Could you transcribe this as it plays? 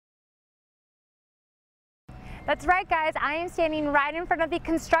That's right, guys. I am standing right in front of the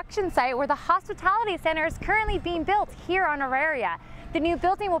construction site where the Hospitality Center is currently being built here on our area. The new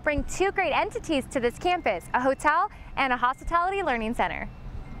building will bring two great entities to this campus, a hotel and a hospitality learning center.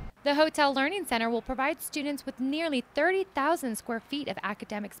 The Hotel Learning Center will provide students with nearly 30,000 square feet of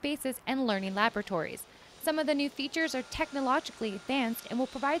academic spaces and learning laboratories. Some of the new features are technologically advanced and will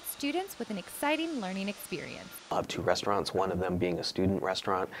provide students with an exciting learning experience. We'll have two restaurants, one of them being a student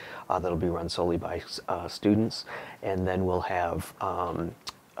restaurant that'll be run solely by students, and then we'll have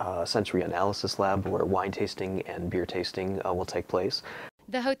a sensory analysis lab where wine tasting and beer tasting will take place.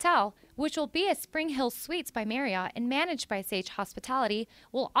 The hotel, which will be at Spring Hill Suites by Marriott and managed by Sage Hospitality,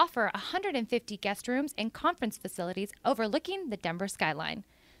 will offer 150 guest rooms and conference facilities overlooking the Denver skyline.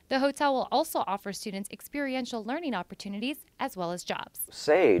 The hotel will also offer students experiential learning opportunities as well as jobs.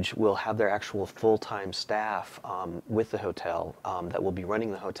 Sage will have their actual full-time staff with the hotel that will be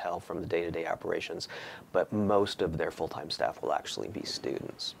running the hotel from the day-to-day operations, but most of their full-time staff will actually be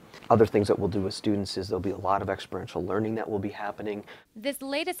students. Other things that we'll do with students is there'll be a lot of experiential learning that will be happening. This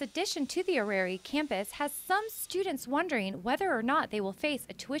latest addition to the Orrery campus has some students wondering whether or not they will face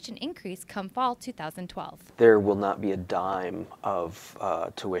a tuition increase come fall 2012. There will not be a dime of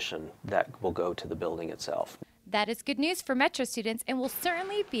tuition that will go to the building itself. That is good news for Metro students and will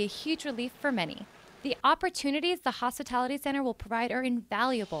certainly be a huge relief for many. The opportunities the Hospitality Center will provide are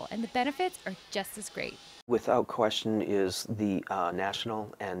invaluable and the benefits are just as great. Without question is the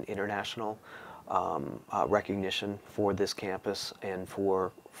national and international recognition for this campus and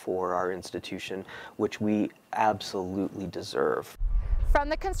for our institution, which we absolutely deserve. From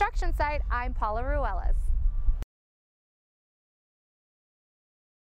the construction site, I'm Paula Ruelas.